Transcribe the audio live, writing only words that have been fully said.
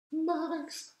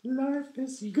Mareks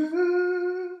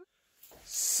Life-is-good.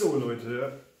 So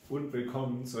Leute, und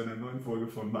willkommen zu einer neuen Folge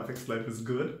von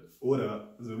marekslifeisgood.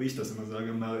 Oder, so wie ich das immer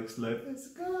sage,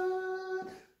 marekslifeisgood.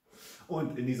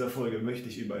 Und in dieser Folge möchte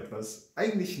ich über etwas,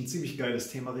 eigentlich ein ziemlich geiles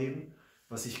Thema reden,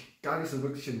 was ich gar nicht so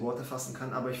wirklich in Worte fassen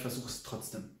kann, aber ich versuche es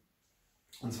trotzdem.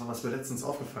 Und zwar, was mir letztens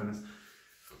aufgefallen ist,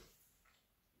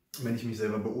 wenn ich mich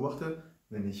selber beobachte,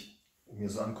 wenn ich mir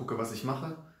so angucke, was ich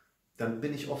mache, dann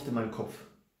bin ich oft in meinem Kopf.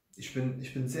 Ich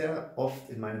bin sehr oft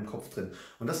in meinem Kopf drin.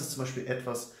 Und das ist zum Beispiel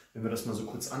etwas, wenn wir das mal so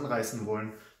kurz anreißen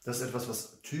wollen, das ist etwas,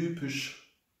 was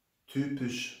typisch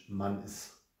Mann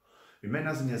ist. Wir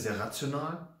Männer sind ja sehr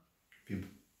rational, wir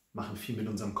machen viel mit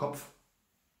unserem Kopf,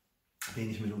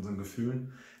 wenig mit unseren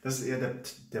Gefühlen. Das ist eher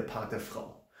der Part der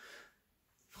Frau.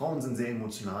 Frauen sind sehr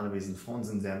emotionale Wesen, Frauen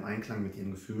sind sehr im Einklang mit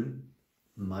ihren Gefühlen,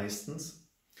 meistens.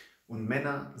 Und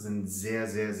Männer sind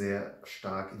sehr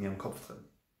stark in ihrem Kopf drin.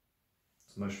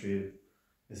 Zum Beispiel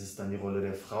ist es dann die Rolle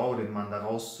der Frau, den Mann da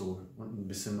rauszuholen und ein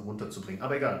bisschen runterzubringen.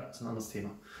 Aber egal, das ist ein anderes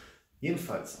Thema.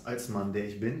 Jedenfalls, als Mann, der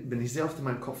ich bin ich sehr oft in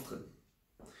meinem Kopf drin.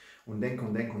 Und denke.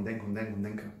 Und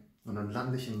dann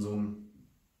lande ich in so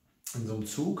einem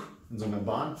Zug, in so einer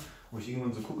Bahn, wo ich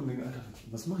irgendwann so gucke und denke, Alter,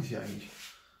 was mache ich hier eigentlich?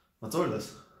 Was soll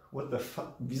das? What the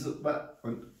fuck? Wieso?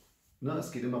 Und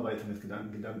es geht immer weiter mit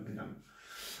Gedanken.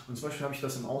 Und zum Beispiel habe ich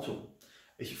das im Auto.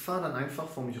 Ich fahre dann einfach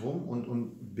vor mich rum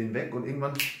und bin weg und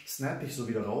irgendwann snap ich so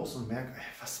wieder raus und merke, ey,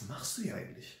 was machst du hier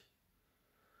eigentlich?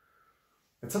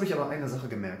 Jetzt habe ich aber eine Sache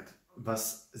gemerkt,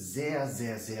 was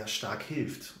sehr stark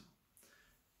hilft,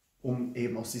 um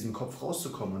eben aus diesem Kopf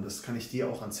rauszukommen. Und das kann ich dir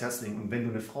auch ans Herz legen. Und wenn du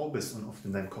eine Frau bist und oft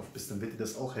in deinem Kopf bist, dann wird dir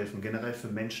das auch helfen, generell für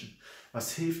Menschen.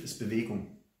 Was hilft, ist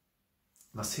Bewegung.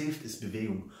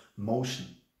 Motion.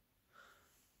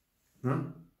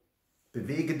 Ne?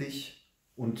 Bewege dich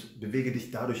und bewege dich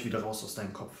dadurch wieder raus aus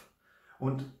deinem Kopf.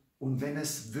 Und wenn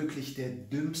es wirklich der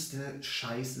dümmste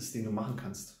Scheiß ist, den du machen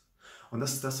kannst. Und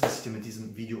das ist das, was ich dir mit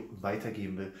diesem Video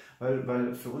weitergeben will.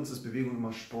 Weil für uns ist Bewegung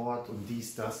immer Sport und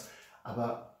dies, das.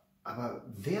 Aber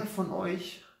wer von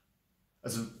euch,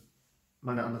 also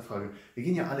mal eine andere Frage, wir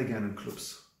gehen ja alle gerne in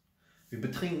Clubs. Wir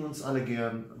betrinken uns alle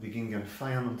gern, wir gehen gern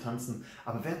feiern und tanzen.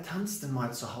 Aber wer tanzt denn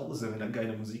mal zu Hause, wenn er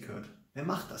geile Musik hört? Wer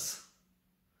macht das?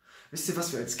 Wisst ihr,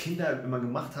 was wir als Kinder immer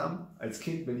gemacht haben? Als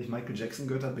Kind, wenn ich Michael Jackson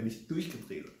gehört habe, bin ich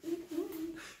durchgedreht.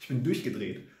 Ich bin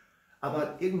durchgedreht.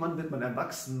 Aber irgendwann wird man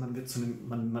erwachsen, man wird zu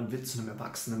einem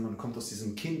Erwachsenen, man kommt aus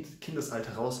diesem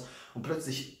Kindesalter raus und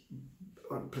plötzlich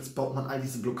baut man all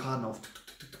diese Blockaden auf.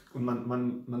 Und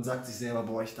man sagt sich selber,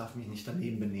 boah, ich darf mich nicht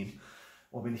daneben benehmen.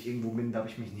 Oh, wenn ich irgendwo bin, darf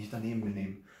ich mich nicht daneben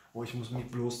benehmen. Oh, ich muss mich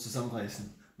bloß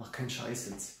zusammenreißen. Mach keinen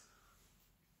Scheiß jetzt.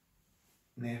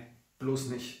 Nee, bloß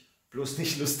nicht. Bloß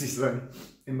nicht lustig sein.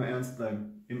 Immer ernst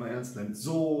bleiben.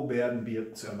 So werden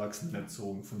wir zu Erwachsenen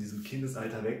erzogen. Von diesem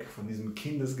Kindesalter weg, von diesem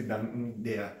Kindesgedanken,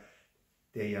 der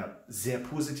ja sehr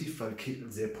positiv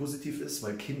ist,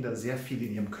 weil Kinder sehr viel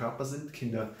in ihrem Körper sind.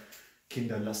 Kinder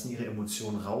lassen ihre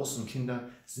Emotionen raus und Kinder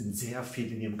sind sehr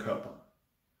viel in ihrem Körper.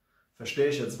 Verstehe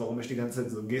ich jetzt, warum ich die ganze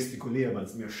Zeit so gestikuliere, weil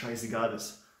es mir scheißegal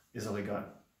ist. Ist auch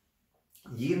egal.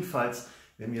 Jedenfalls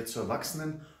werden wir zu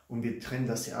Erwachsenen und wir trennen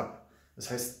das hier ab. Das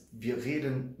heißt, wir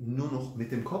reden nur noch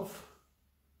mit dem Kopf,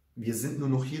 wir sind nur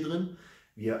noch hier drin,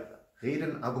 wir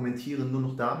reden, argumentieren nur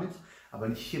noch damit, aber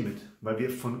nicht hiermit, weil wir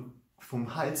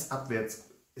vom Hals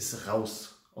abwärts ist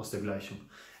raus aus der Gleichung,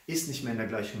 ist nicht mehr in der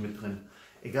Gleichung mit drin.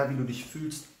 Egal wie du dich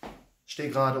fühlst, steh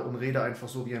gerade und rede einfach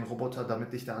so wie ein Roboter,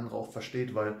 damit dich der andere auch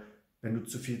versteht, weil wenn du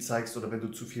zu viel zeigst oder wenn du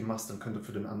zu viel machst, dann könnte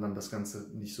für den anderen das Ganze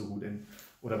nicht so gut enden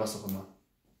oder was auch immer.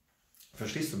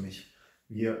 Verstehst du mich?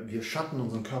 Wir schatten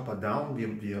unseren Körper down,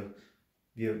 wir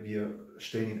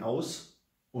stellen ihn aus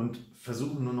und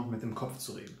versuchen nur noch mit dem Kopf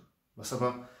zu reden.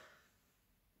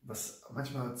 Was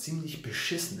manchmal ziemlich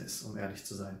beschissen ist, um ehrlich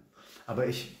zu sein. Aber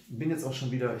ich habe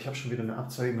schon wieder eine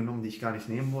Abzweigung genommen, die ich gar nicht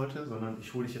nehmen wollte, sondern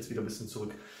ich hole dich jetzt wieder ein bisschen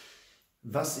zurück.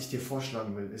 Was ich dir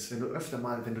vorschlagen will, ist, wenn du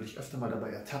dich öfter mal dabei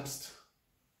ertappst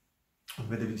und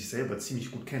wenn du dich selber ziemlich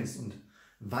gut kennst und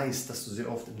weißt, dass du sehr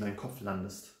oft in deinem Kopf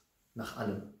landest, nach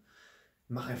allem,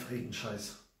 mach einfach irgendeinen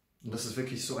Scheiß. Und das ist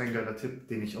wirklich so ein geiler Tipp,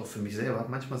 den ich auch für mich selber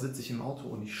habe. Manchmal sitze ich im Auto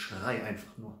und ich schreie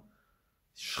einfach nur.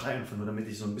 Damit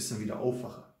ich so ein bisschen wieder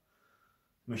aufwache.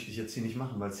 Möchte ich jetzt hier nicht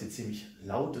machen, weil es hier ziemlich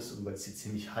laut ist und weil es hier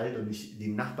ziemlich halt und ich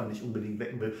die Nachbarn nicht unbedingt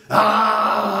wecken will.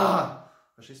 Ah!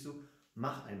 Verstehst du?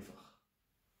 Mach einfach.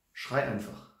 Schrei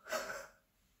einfach.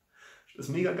 Das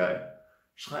ist mega geil.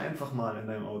 Schrei einfach mal in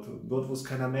deinem Auto. Dort, wo es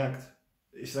keiner merkt.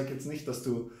 Ich sage jetzt nicht, dass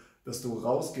du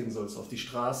rausgehen sollst auf die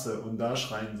Straße und da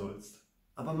schreien sollst.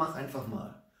 Aber mach einfach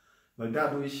mal. Weil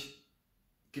dadurch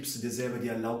gibst du dir selber die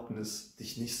Erlaubnis,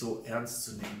 dich nicht so ernst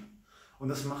zu nehmen. Und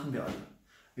das machen wir alle.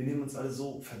 Wir nehmen uns alle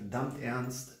so verdammt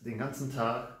ernst, den ganzen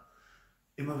Tag.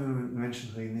 Immer wenn wir mit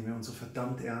Menschen reden, nehmen wir uns so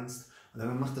verdammt ernst. Und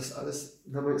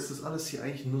dabei ist das alles hier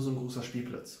eigentlich nur so ein großer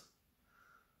Spielplatz.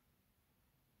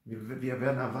 Wir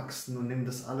werden erwachsen und nehmen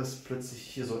das alles plötzlich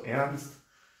hier so ernst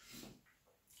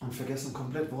und vergessen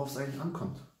komplett, worauf es eigentlich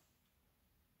ankommt.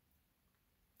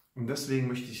 Und deswegen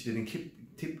möchte ich dir den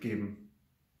Tipp geben,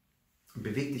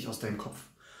 beweg dich aus deinem Kopf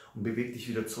und beweg dich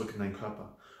wieder zurück in deinen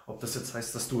Körper. Ob das jetzt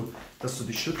heißt, dass du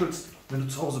dich schüttelst, wenn du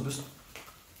zu Hause bist,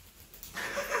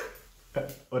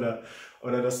 oder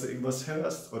dass du irgendwas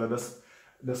hörst, oder dass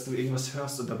du irgendwas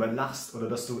hörst und dabei lachst, oder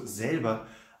dass du selber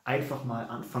einfach mal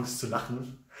anfängst zu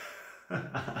lachen.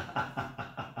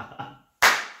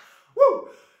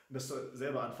 Dass du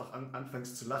selber einfach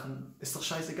anfängst zu lachen, ist doch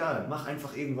scheißegal. Mach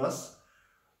einfach irgendwas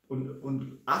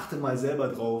und achte mal selber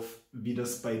drauf,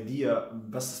 was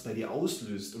das bei dir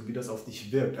auslöst und wie das auf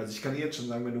dich wirkt. Also ich kann dir jetzt schon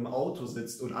sagen, wenn du im Auto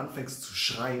sitzt und anfängst zu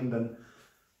schreien, dann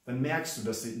merkst du,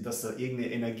 dass da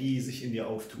irgendeine Energie sich in dir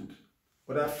auftut.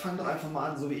 Oder fang doch einfach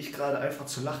mal an, so wie ich gerade, einfach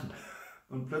zu lachen.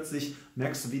 Und plötzlich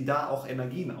merkst du, wie da auch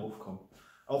Energien aufkommen.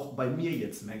 Auch bei mir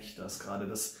jetzt merke ich das gerade,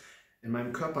 dass in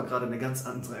meinem Körper gerade eine ganz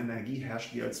andere Energie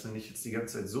herrscht, wie als wenn ich jetzt die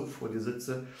ganze Zeit so vor dir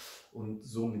sitze und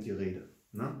so mit dir rede.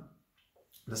 Ne?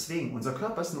 Deswegen, unser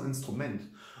Körper ist nur ein Instrument.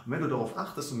 Und wenn du darauf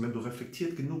achtest und wenn du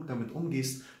reflektiert genug damit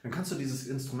umgehst, dann kannst du dieses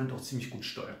Instrument auch ziemlich gut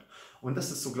steuern. Und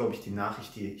das ist so, glaube ich, die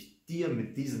Nachricht, die ich dir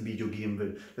mit diesem Video geben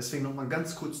will. Deswegen nochmal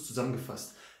ganz kurz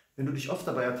zusammengefasst. Wenn du dich oft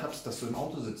dabei ertappst, dass du im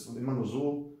Auto sitzt und immer nur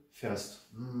so fährst,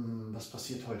 was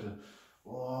passiert heute?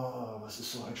 Oh, was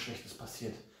ist so ein Schlechtes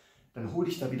passiert? Dann hol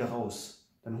dich da wieder raus.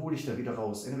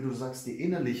 Entweder du sagst dir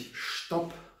innerlich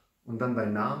Stopp und dann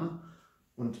dein Name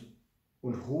und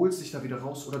holst dich da wieder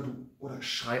raus, oder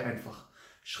schrei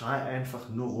einfach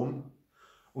nur rum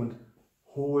und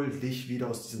hol dich wieder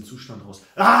aus diesem Zustand raus.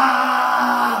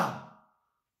 Ah!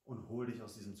 Und hol dich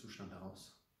aus diesem Zustand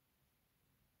heraus.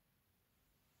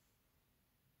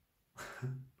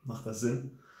 Macht das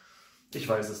Sinn? Ich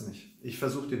weiß es nicht. Ich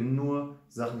versuche dir nur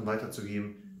Sachen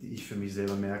weiterzugeben, die ich für mich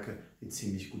selber merke, die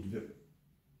ziemlich gut wirken.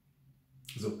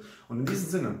 So, und in diesem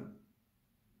Sinne,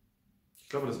 ich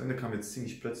glaube, das Ende kam jetzt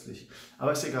ziemlich plötzlich,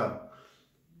 aber ist egal.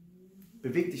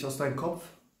 Beweg dich aus deinem Kopf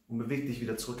und beweg dich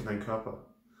wieder zurück in deinen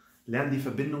Körper. Lerne die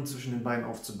Verbindung zwischen den beiden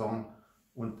aufzubauen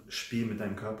und spiel mit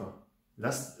deinem Körper.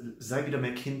 Sei wieder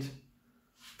mehr Kind,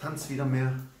 tanz wieder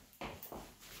mehr,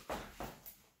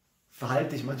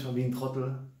 verhalte dich manchmal wie ein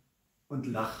Trottel und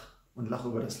lach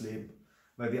über das Leben,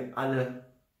 weil wir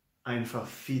alle einfach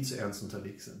viel zu ernst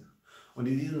unterwegs sind. Und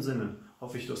in diesem Sinne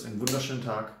hoffe ich, du hast einen wunderschönen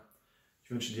Tag.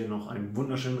 Ich wünsche dir noch einen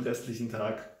wunderschönen restlichen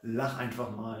Tag. Lach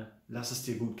einfach mal, lass es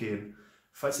dir gut gehen.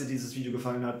 Falls dir dieses Video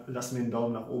gefallen hat, lass mir einen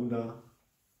Daumen nach oben da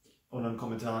oder einen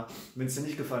Kommentar. Wenn es dir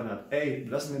nicht gefallen hat, ey,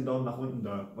 lass mir einen Daumen nach unten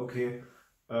da, okay?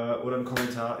 Oder einen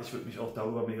Kommentar, ich würde mich auch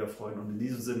darüber mega freuen. Und in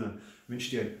diesem Sinne wünsche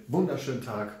ich dir einen wunderschönen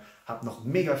Tag, hab noch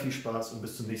mega viel Spaß und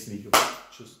bis zum nächsten Video.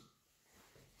 Tschüss.